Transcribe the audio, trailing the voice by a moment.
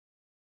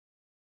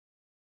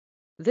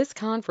This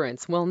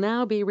conference will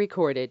now be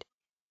recorded.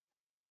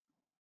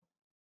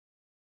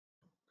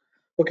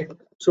 Okay,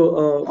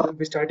 so we'll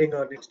be starting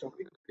our next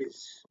topic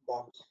is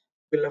bombs,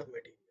 bill of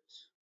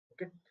materials.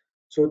 Okay,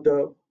 so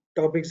the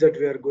topics that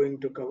we are going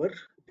to cover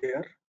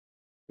there,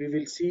 we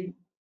will see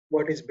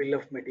what is bill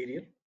of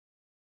material,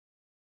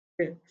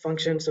 okay,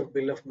 functions of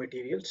bill of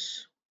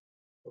materials,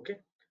 okay,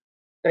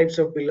 types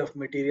of bill of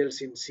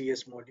materials in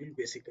CS module,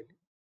 basically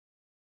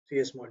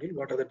CS module.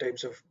 What are the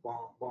types of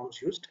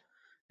bombs used?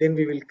 Then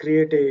we will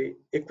create a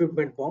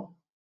equipment bomb.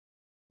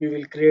 We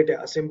will create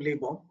a assembly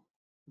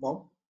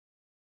bomb,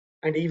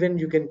 and even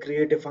you can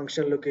create a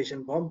functional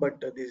location bomb,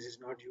 but this is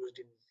not used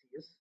in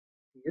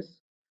CS.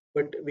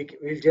 But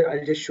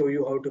I'll just show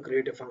you how to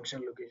create a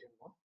functional location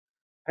bomb,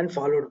 and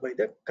followed by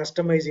the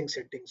customizing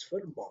settings for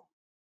bomb.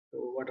 So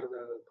what are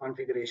the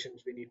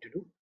configurations we need to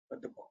do for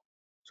the bomb?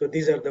 So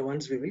these are the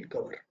ones we will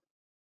cover.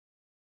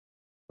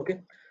 Okay.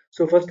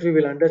 So first we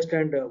will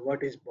understand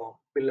what is bomb,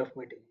 bill of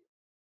material.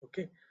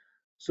 Okay.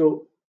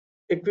 So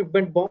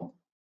equipment bomb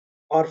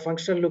or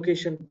functional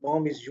location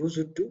bomb is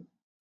used to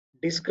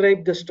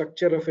describe the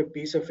structure of a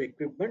piece of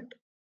equipment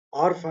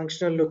or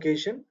functional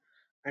location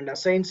and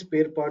assign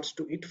spare parts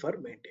to it for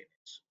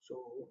maintenance.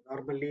 So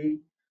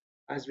normally,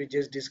 as we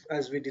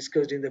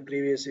discussed in the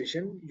previous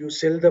session, you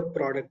sell the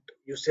product,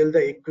 you sell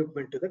the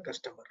equipment to the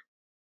customer,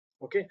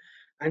 okay,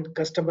 and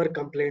customer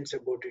complains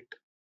about it.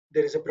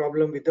 There is a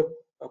problem with the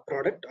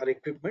product or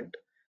equipment.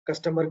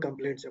 Customer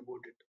complains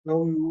about it. Now,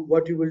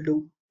 what you will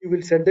do? You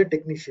will send the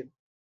technician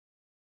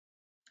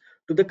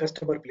to the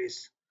customer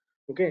place.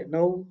 Okay,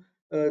 now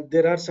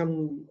there are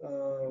some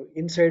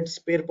inside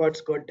spare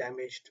parts got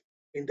damaged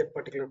in that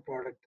particular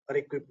product or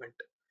equipment.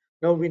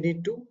 Now we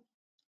need to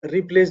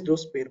replace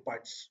those spare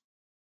parts.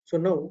 So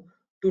now,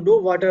 to know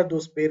what are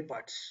those spare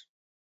parts,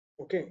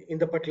 okay, in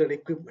the particular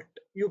equipment,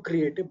 you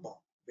create a bomb,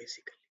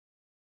 basically.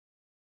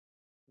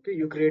 Okay,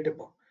 you create a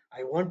bomb.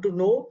 I want to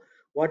know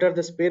what are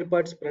the spare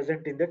parts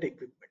present in that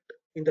equipment,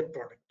 in that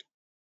product.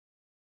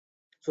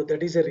 So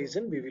that is the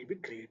reason we will be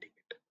creating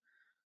it.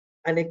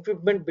 An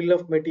equipment bill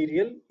of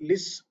material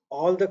lists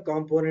all the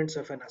components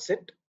of an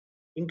asset,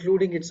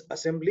 including its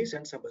assemblies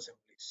and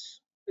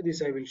sub-assemblies.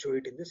 This I will show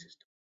it in the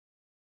system.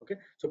 Okay,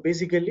 so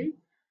basically,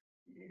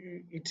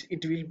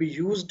 it will be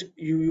used.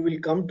 You will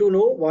come to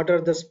know what are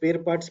the spare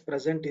parts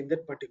present in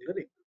that particular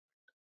equipment.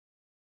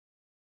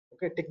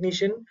 Okay,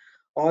 technician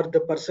or the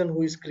person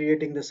who is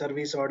creating the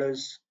service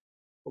orders.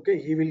 Okay,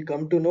 he will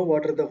come to know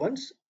what are the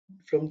ones.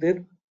 From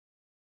there,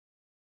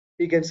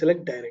 he can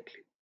select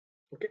directly.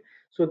 Okay,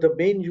 so the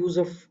main use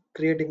of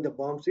creating the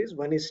bombs is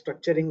one is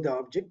structuring the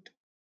object,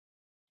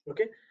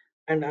 okay,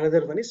 and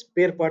another one is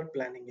spare part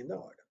planning in the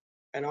order.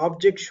 An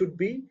object should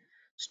be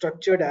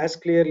structured as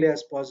clearly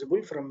as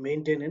possible from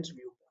maintenance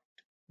viewpoint.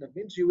 That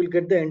means you will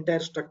get the entire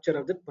structure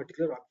of that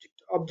particular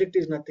object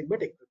is nothing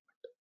but equipment.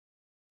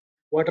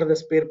 What are the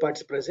spare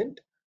parts present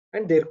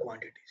and their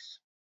quantities?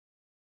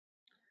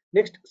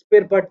 Next,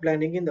 spare part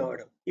planning in the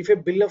order. If a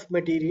bill of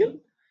material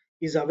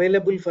is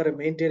available for a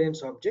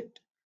maintenance object,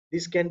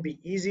 this can be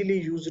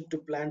easily used to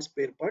plan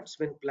spare parts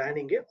when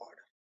planning a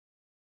order,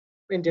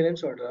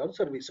 maintenance order or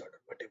service order,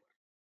 whatever.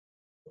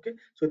 Okay,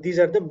 so these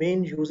are the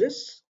main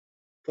uses.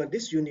 For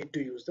this you need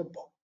to use the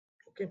BOM.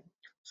 Okay,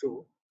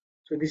 so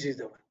this is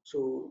the one.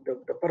 So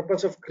the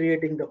purpose of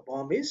creating the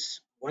BOM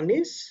is, one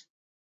is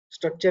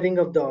structuring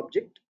of the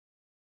object.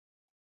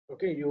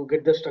 Okay, you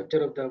get the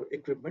structure of the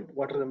equipment,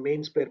 what are the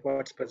main spare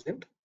parts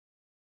present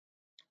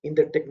in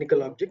the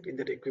technical object in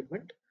that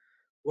equipment.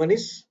 One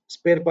is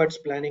spare parts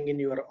planning in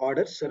your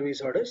orders,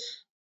 service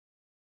orders.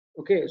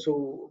 Okay,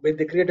 so when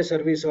they create a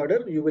service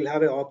order, you will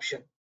have an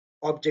option,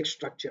 object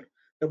structure.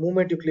 The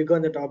moment you click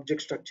on that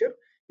object structure,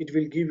 it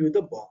will give you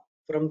the BOM.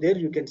 From there,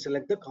 you can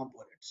select the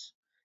components.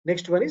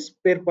 Next one is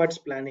spare parts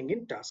planning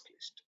in task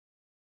list.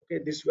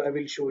 Okay, this I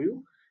will show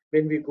you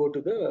when we go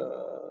to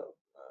the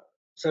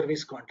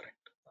service contract,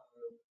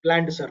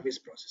 planned service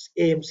process,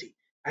 AMC,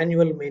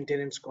 annual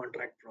maintenance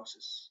contract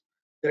process.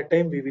 That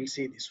time we will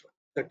see this one.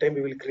 That time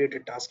we will create a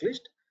task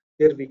list.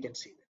 There we can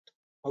see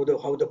that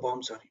how the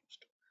bombs are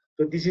used.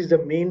 So this is the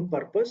main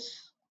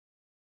purpose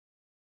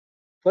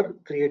for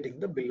creating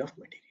the bill of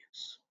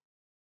materials.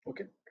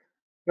 Okay.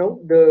 Now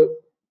the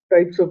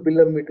types of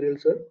bill of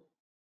materials are,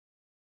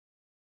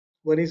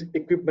 one is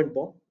equipment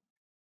bomb.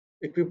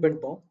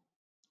 Equipment bomb.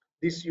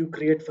 This you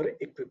create for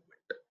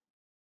equipment.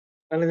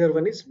 Another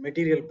one is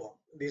material bomb.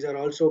 These are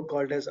also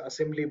called as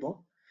assembly bomb.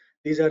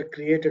 These are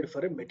created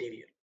for a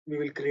material. We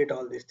will create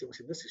all these things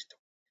in the system.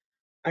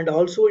 And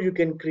also you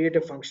can create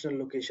a functional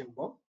location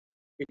bomb,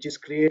 which is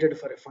created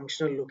for a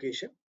functional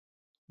location.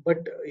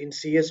 But in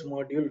CS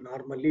module,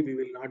 normally we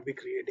will not be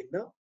creating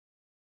the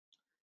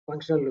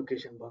functional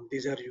location bomb.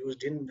 These are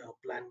used in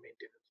plant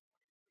maintenance,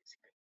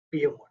 basically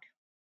PM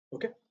module.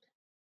 Okay.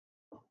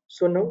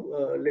 So now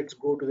let's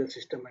go to the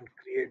system and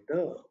create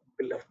the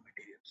bill of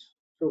materials.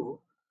 So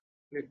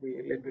let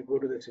me go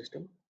to the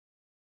system.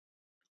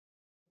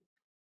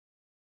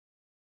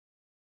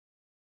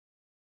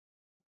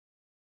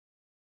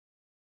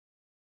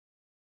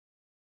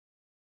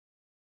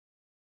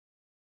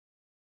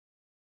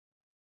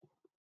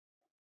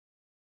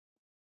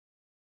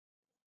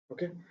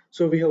 Okay,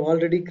 so we have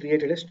already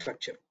created a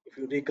structure. If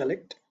you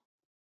recollect,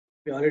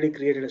 we already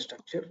created a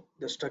structure.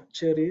 The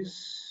structure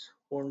is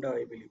Honda,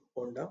 I believe.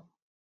 Honda,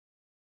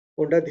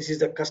 this is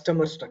the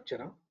customer structure.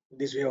 Huh?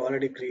 This we have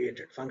already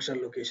created,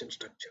 functional location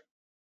structure.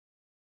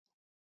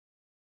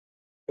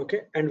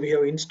 Okay, and we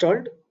have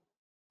installed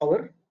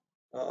our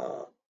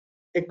uh,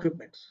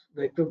 equipments,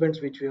 the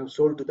equipments which we have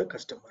sold to the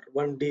customer.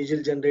 One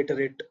diesel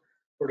generator at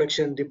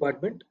production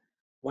department,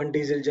 one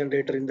diesel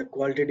generator in the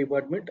quality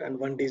department, and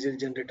one diesel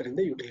generator in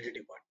the utility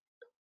department.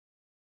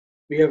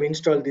 We have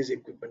installed this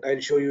equipment. I'll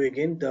show you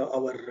again the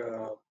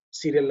our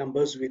serial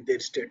numbers with their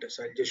status.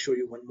 I'll just show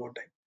you one more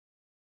time.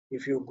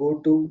 If you go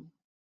to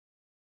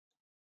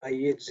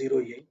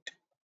IH08,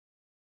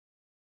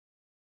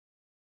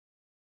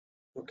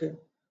 okay,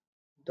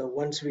 the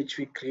ones which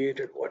we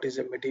created, what is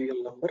the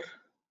material number?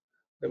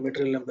 The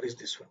material number is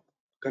this one,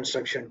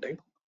 construction time.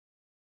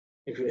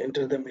 If you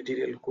enter the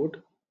material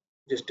code,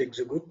 just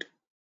execute.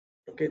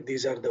 Okay,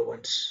 these are the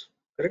ones,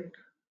 correct?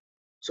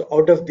 So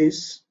out of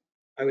this,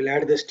 I will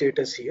add the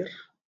status here.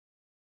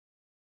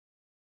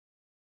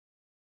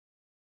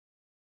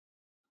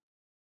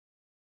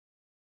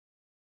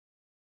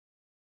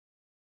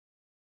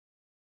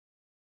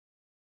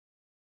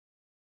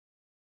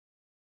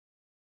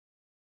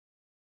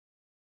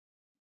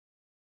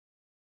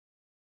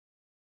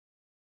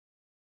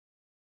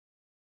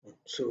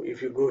 So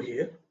if you go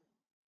here,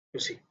 you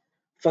see,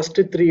 first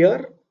three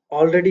are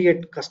already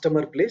at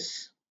customer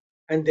place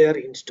and they are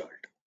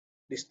installed.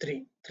 These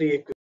three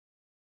equipment.